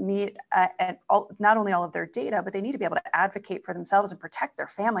and need not only all of their data, but they need to be able to advocate for themselves and protect their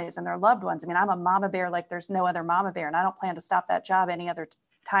families and their loved ones. I mean, I'm a mama bear like there's no other mama bear, and I don't plan to stop that job any other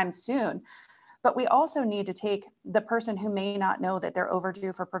time soon. But we also need to take the person who may not know that they're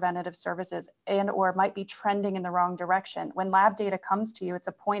overdue for preventative services and or might be trending in the wrong direction. When lab data comes to you, it's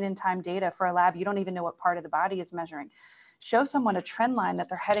a point in time data for a lab. You don't even know what part of the body is measuring. Show someone a trend line that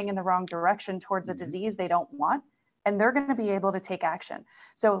they're heading in the wrong direction towards a disease they don't want, and they're going to be able to take action.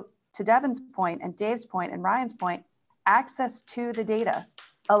 So to Deven's point and Dave's point and Ryan's point, access to the data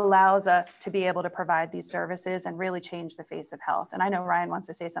allows us to be able to provide these services and really change the face of health. And I know Ryan wants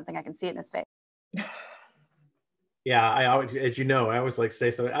to say something. I can see it in his face. Yeah, I always, as you know, I always like to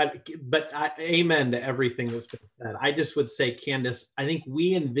say something, but amen to everything that's been said. I just would say, Candace, I think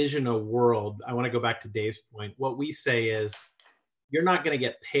we envision a world, I want to go back to Dave's point. What we say is, you're not going to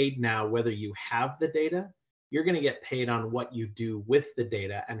get paid now whether you have the data. You're going to get paid on what you do with the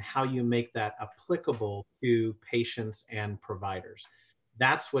data and how you make that applicable to patients and providers.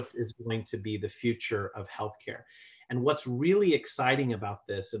 That's what is going to be the future of healthcare. And what's really exciting about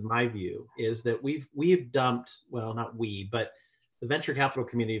this, in my view, is that we've dumped, well, not we, but the venture capital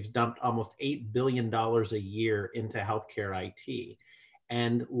community has dumped almost $8 billion a year into healthcare IT,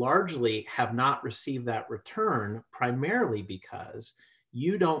 and largely have not received that return, primarily because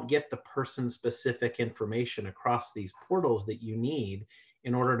you don't get the person-specific information across these portals that you need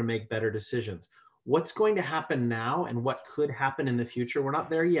in order to make better decisions. What's going to happen now and what could happen in the future, we're not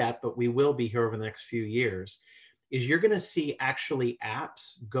there yet, but we will be here over the next few years, is you're going to see actually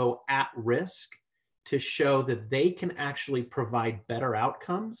apps go at risk to show that they can actually provide better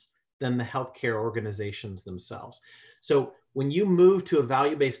outcomes than the healthcare organizations themselves. So when you move to a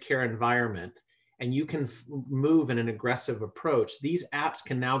value-based care environment and you can move in an aggressive approach, these apps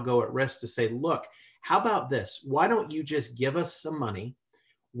can now go at risk to say, look, how about this? Why don't you just give us some money?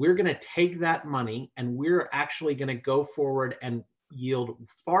 We're going to take that money and we're actually going to go forward and yield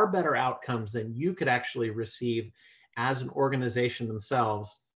far better outcomes than you could actually receive as an organization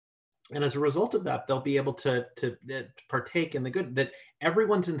themselves. And as a result of that, they'll be able to partake in the good, that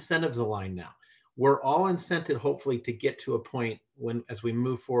everyone's incentives align now. We're all incented, hopefully, to get to a point when, as we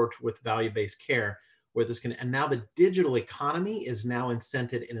move forward with value-based care, where this can, and now the digital economy is now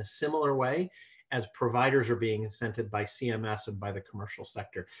incented in a similar way as providers are being incented by CMS and by the commercial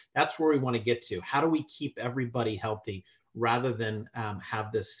sector. That's where we want to get to. How do we keep everybody healthy rather than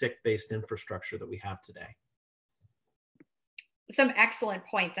have this sick-based infrastructure that we have today? Some excellent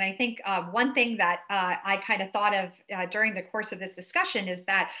points. And I think one thing that I kind of thought of during the course of this discussion is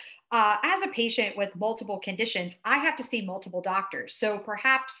that as a patient with multiple conditions, I have to see multiple doctors. So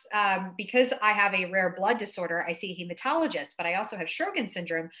perhaps because I have a rare blood disorder, I see a hematologist, but I also have Sjogren's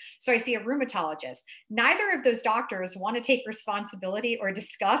syndrome, so I see a rheumatologist. Neither of those doctors want to take responsibility or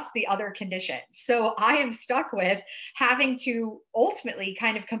discuss the other condition. So I am stuck with having to ultimately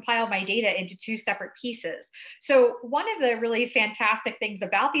kind of compile my data into two separate pieces. So one of the really fantastic things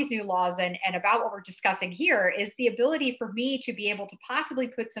about these new laws and about what we're discussing here is the ability for me to be able to possibly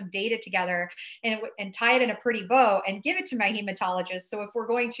put some data together and tie it in a pretty bow and give it to my hematologist. So if we're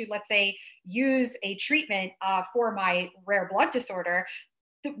going to, let's say, use a treatment for my rare blood disorder,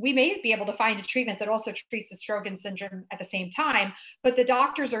 we may be able to find a treatment that also treats the Sjogren's syndrome at the same time, but the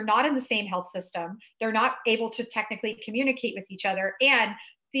doctors are not in the same health system. They're not able to technically communicate with each other. And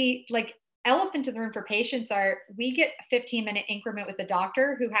the elephant in the room for patients are, we get a 15-minute increment with the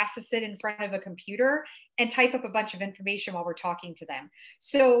doctor who has to sit in front of a computer and type up a bunch of information while we're talking to them.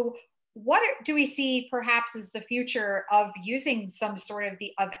 So what do we see perhaps is the future of using some sort of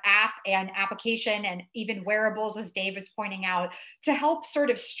app and application and even wearables, as Dave was pointing out, to help sort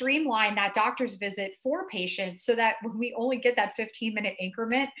of streamline that doctor's visit for patients so that when we only get that 15-minute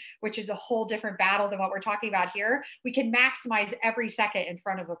increment, which is a whole different battle than what we're talking about here, we can maximize every second in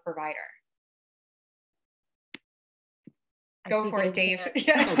front of a provider. Go for it, Dave.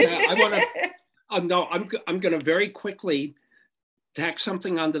 Okay, I want to, no, I'm going to very quickly tack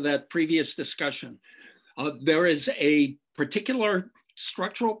something onto that previous discussion. There is a particular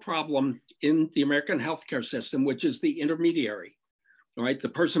structural problem in the American healthcare system, which is the intermediary, right? The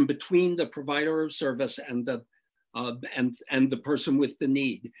person between the provider of service and the person with the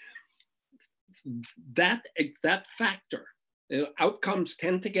need. That factor, outcomes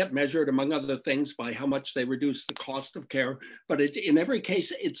tend to get measured, among other things, by how much they reduce the cost of care. But in every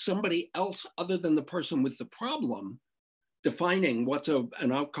case, it's somebody else other than the person with the problem defining what's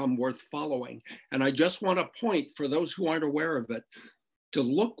an outcome worth following. And I just want to point, for those who aren't aware of it, to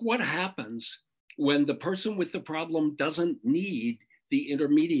look what happens when the person with the problem doesn't need the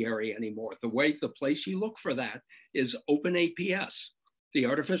intermediary anymore. The place you look for that is OpenAPS, the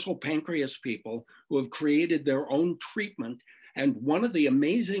artificial pancreas people who have created their own treatment. And one of the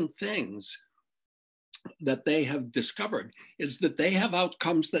amazing things that they have discovered is that they have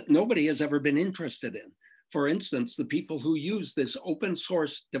outcomes that nobody has ever been interested in. For instance, the people who use this open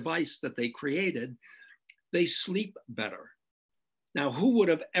source device that they created, they sleep better. Now, who would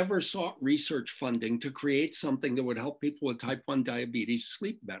have ever sought research funding to create something that would help people with type 1 diabetes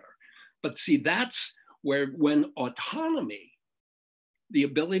sleep better? But see, that's where, when autonomy, the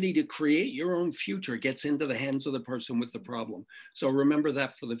ability to create your own future, gets into the hands of the person with the problem. So remember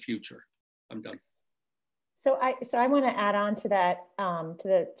that for the future. I'm done. So I want to add on to that,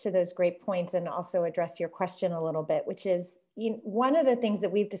 to those great points, and also address your question a little bit, which is, one of the things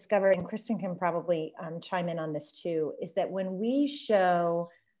that we've discovered, and Kristen can probably chime in on this too, is that when we show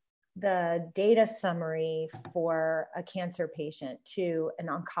the data summary for a cancer patient to an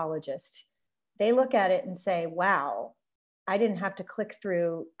oncologist, they look at it and say, wow, I didn't have to click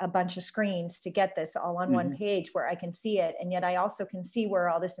through a bunch of screens to get this all on one page where I can see it. And yet I also can see where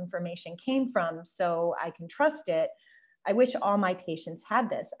all this information came from, so I can trust it. I wish all my patients had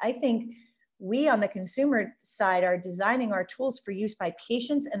this. I think we on the consumer side are designing our tools for use by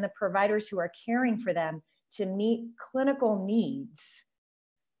patients and the providers who are caring for them to meet clinical needs.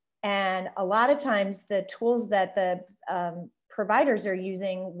 And a lot of times the tools that the providers are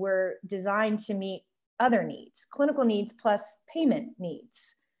using were designed to meet other needs, clinical needs plus payment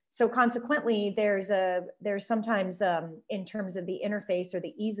needs. So consequently, there's sometimes in terms of the interface or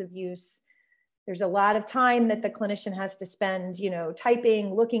the ease of use, there's a lot of time that the clinician has to spend,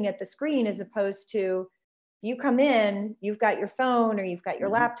 typing, looking at the screen, as opposed to, you come in, you've got your phone or you've got your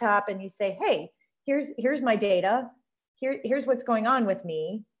laptop, and you say, hey, here's my data, here's what's going on with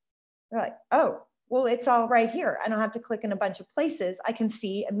me. They're like, oh, well, it's all right here. I don't have to click in a bunch of places. I can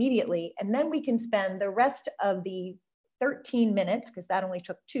see immediately. And then we can spend the rest of the 13 minutes, because that only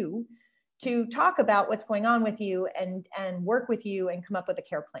took 2, to talk about what's going on with you and work with you and come up with a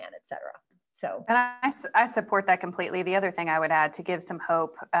care plan, et cetera. So, and I support that completely. The other thing I would add to give some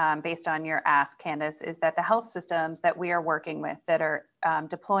hope based on your ask, Candace, is that the health systems that we are working with that are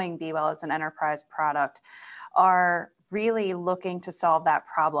deploying BeWell as an enterprise product are really looking to solve that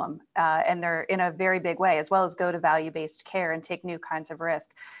problem. And they're in a very big way, as well as go to value-based care and take new kinds of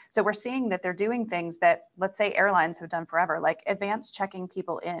risk. So we're seeing that they're doing things that, let's say, airlines have done forever, like advanced checking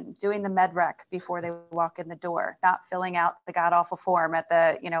people in, doing the med rec before they walk in the door, not filling out the god-awful form at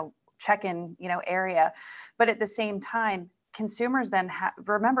the, check-in, area. But at the same time, consumers then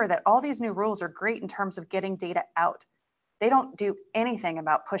remember that all these new rules are great in terms of getting data out. they don't do anything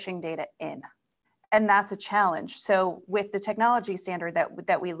about pushing data in. And that's a challenge. So with the technology standard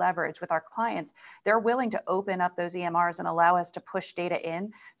that we leverage with our clients, they're willing to open up those EMRs and allow us to push data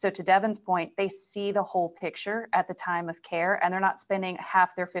in. So to Deven's point, they see the whole picture at the time of care, and they're not spending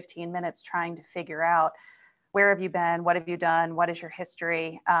half their 15 minutes trying to figure out, where have you been? What have you done? What is your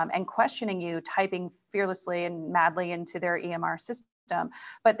history? And questioning you, typing fearlessly and madly into their EMR system.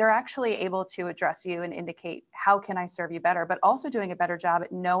 But they're actually able to address you and indicate, how can I serve you better? But also doing a better job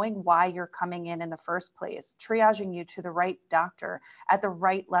at knowing why you're coming in the first place, triaging you to the right doctor at the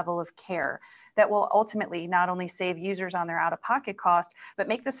right level of care that will ultimately not only save users on their out-of-pocket cost, but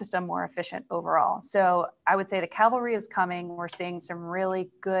make the system more efficient overall. So I would say the cavalry is coming. We're seeing some really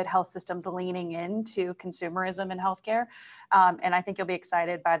good health systems leaning into consumerism in healthcare. And I think you'll be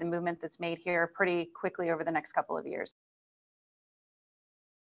excited by the movement that's made here pretty quickly over the next couple of years.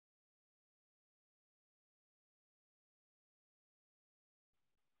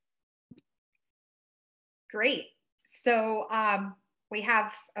 Great. So we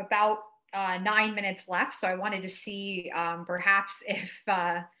have about 9 minutes left. So I wanted to see perhaps if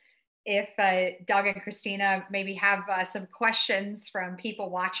Doug and Christina maybe have some questions from people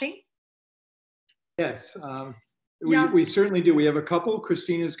watching. Yes, we certainly do. We have a couple.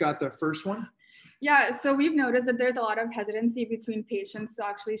 Christina's got the first one. Yeah, so we've noticed that there's a lot of hesitancy between patients to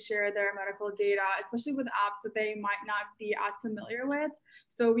actually share their medical data, especially with apps that they might not be as familiar with.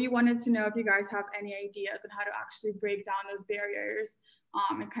 So we wanted to know if you guys have any ideas on how to actually break down those barriers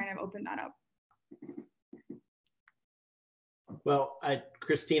and kind of open that up. Well,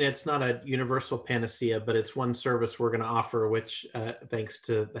 Christina, it's not a universal panacea, but it's one service we're going to offer, which thanks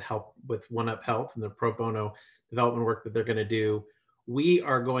to the help with OneUp Health and the pro bono development work that they're going to do, we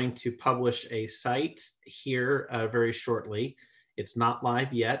are going to publish a site here very shortly. It's not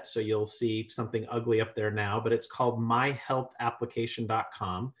live yet, so you'll see something ugly up there now, but it's called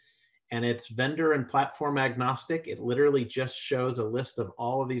myhealthapplication.com. And it's vendor and platform agnostic. It literally just shows a list of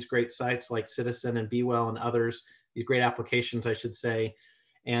all of these great sites like Citizen and BeWell and others, these great applications, I should say,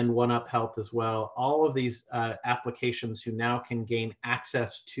 and OneUp Health as well. All of these applications who now can gain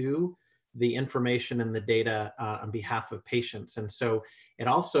access to the information and the data on behalf of patients. And so it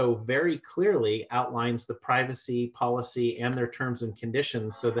also very clearly outlines the privacy policy and their terms and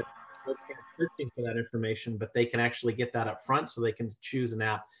conditions so that folks aren't searching for that information, but they can actually get that up front so they can choose an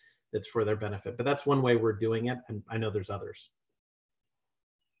app that's for their benefit. But that's one way we're doing it, and I know there's others.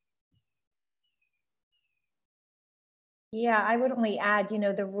 Yeah, I would only add,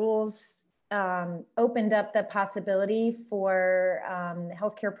 the rules opened up the possibility for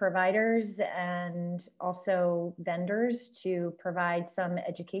healthcare providers and also vendors to provide some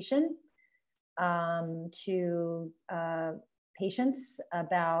education to patients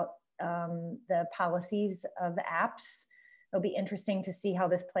about the policies of apps. It'll be interesting to see how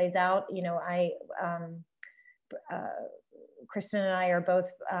this plays out. Kristen and I are both,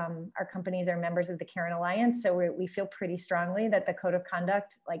 our companies are members of the Caring Alliance. So we feel pretty strongly that the code of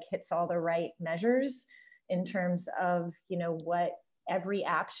conduct hits all the right measures in terms of, what every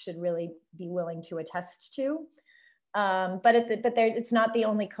app should really be willing to attest to. But it's not the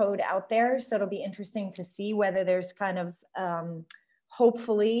only code out there. So it'll be interesting to see whether there's kind of,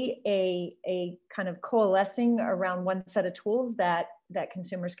 hopefully a kind of coalescing around one set of tools that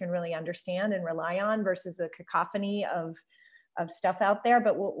consumers can really understand and rely on versus a cacophony of stuff out there.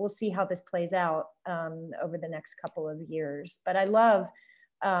 But we'll see how this plays out over the next couple of years. But I love,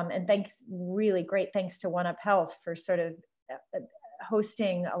 and really great thanks to OneUp Health for sort of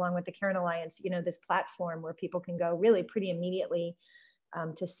hosting, along with the Caring Alliance, this platform where people can go really pretty immediately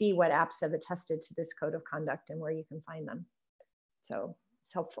to see what apps have attested to this code of conduct and where you can find them. So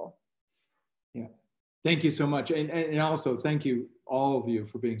it's helpful. Yeah, thank you so much. And also thank you, all of you,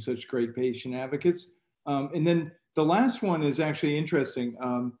 for being such great patient advocates. And then the last one is actually interesting.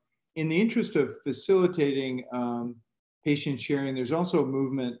 In the interest of facilitating patient sharing, there's also a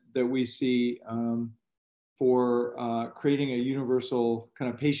movement that we see for creating a universal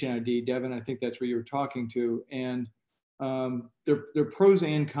kind of patient ID. Deven, I think that's what you were talking to. And there are pros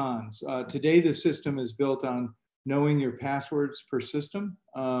and cons. Today, the system is built on knowing your passwords per system.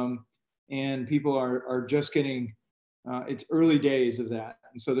 And people are just getting, it's early days of that.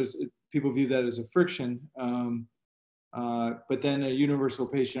 And so people view that as a friction. But then a universal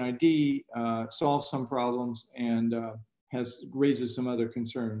patient ID solves some problems and raises some other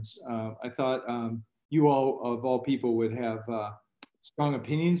concerns. I thought you all, of all people, would have strong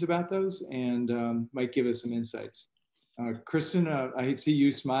opinions about those and might give us some insights. Kristen, I see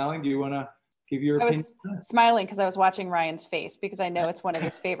you smiling. Do you want to give your opinion. I was smiling because I was watching Ryan's face because I know it's one of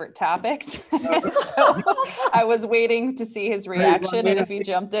his favorite topics. So I was waiting to see his reaction and if he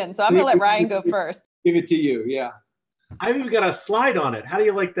jumped in. So I'm going to let Ryan go first. Give it to you. Yeah. I've even got a slide on it. How do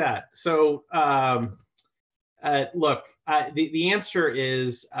you like that? So look, the answer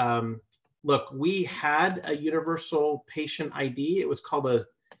is, look, we had a universal patient ID. It was called a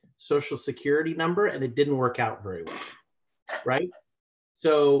social security number, and it didn't work out very well, right?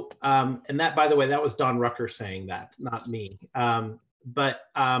 So, and that, by the way, that was Don Rucker saying that, not me. But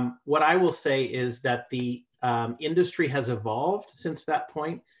what I will say is that the industry has evolved since that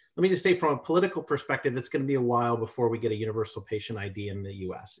point. Let me just say, from a political perspective, it's going to be a while before we get a universal patient ID in the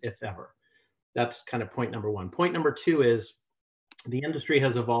US, if ever. That's kind of point number one. Point number two is the industry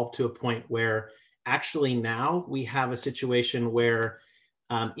has evolved to a point where actually now we have a situation where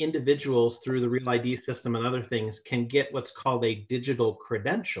individuals through the Real ID system and other things can get what's called a digital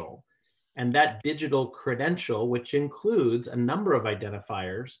credential. And that digital credential, which includes a number of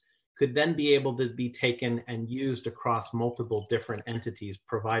identifiers, could then be able to be taken and used across multiple different entities,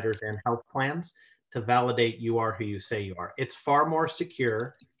 providers, and health plans to validate you are who you say you are. It's far more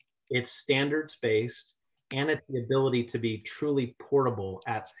secure, it's standards-based, and it's the ability to be truly portable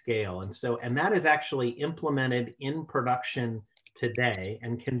at scale. And that is actually implemented in production today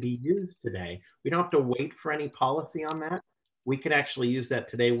and can be used today. We don't have to wait for any policy on that. We can actually use that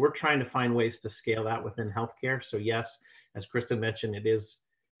today. We're trying to find ways to scale that within healthcare. So yes, as Kristen mentioned, it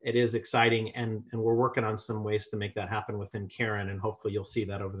is exciting, and we're working on some ways to make that happen within Karen, and hopefully you'll see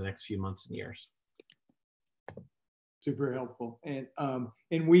that over the next few months and years. Super helpful.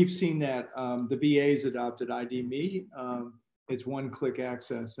 And we've seen that the VA's adopted ID.me. It's one-click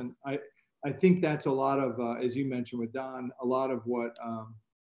access. And I think that's a lot of, as you mentioned with Don, a lot of what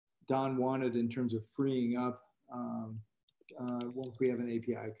Don wanted in terms of freeing up once we have an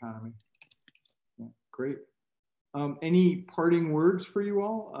API economy. Yeah, great. Any parting words for you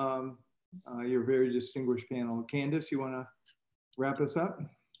all? You're a very distinguished panel. Candace, you want to wrap us up?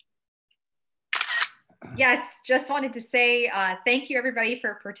 Yes, just wanted to say thank you everybody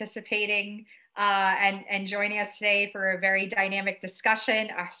for participating and joining us today for a very dynamic discussion.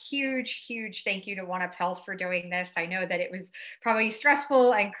 A huge, huge thank you to One Up Health for doing this. I know that it was probably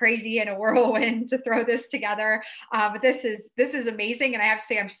stressful and crazy and a whirlwind to throw this together, but this is amazing. And I have to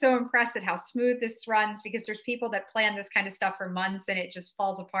say, I'm so impressed at how smooth this runs, because there's people that plan this kind of stuff for months and it just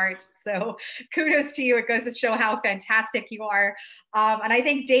falls apart. So kudos to you. It goes to show how fantastic you are. And I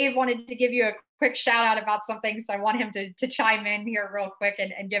think Dave wanted to give you a quick shout out about something. So I want him to chime in here real quick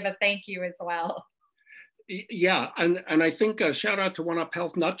and give a thank you as well. Yeah, and I think a shout out to One Up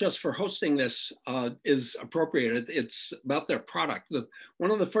Health, not just for hosting this, is appropriate. It's about their product.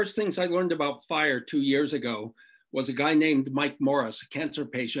 One of the first things I learned about FHIR 2 years ago was a guy named Mike Morris, a cancer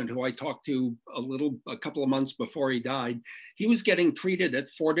patient who I talked to a couple of months before he died. He was getting treated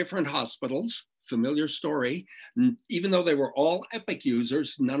at 4 different hospitals. Familiar story. And even though they were all Epic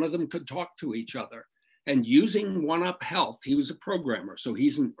users, none of them could talk to each other. And using One Up Health, he was a programmer, so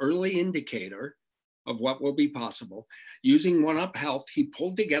he's an early indicator of what will be possible. Using One Up Health, he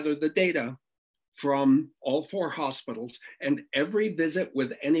pulled together the data from all 4 hospitals, and every visit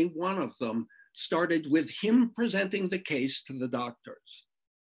with any one of them started with him presenting the case to the doctors,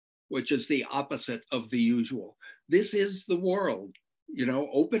 which is the opposite of the usual. This is the world. You know,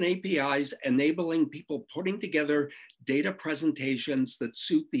 open APIs enabling people putting together data presentations that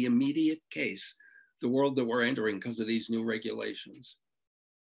suit the immediate case, the world that we're entering because of these new regulations.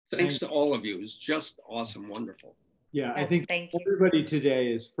 Thanks to all of you. It's just awesome, wonderful. Yeah, yes, I think everybody today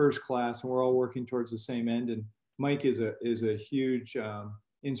is first class, and we're all working towards the same end. And Mike is a huge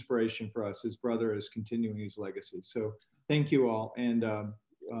inspiration for us. His brother is continuing his legacy. So thank you all, and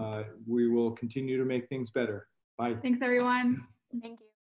we will continue to make things better. Bye. Thanks, everyone. Thank you.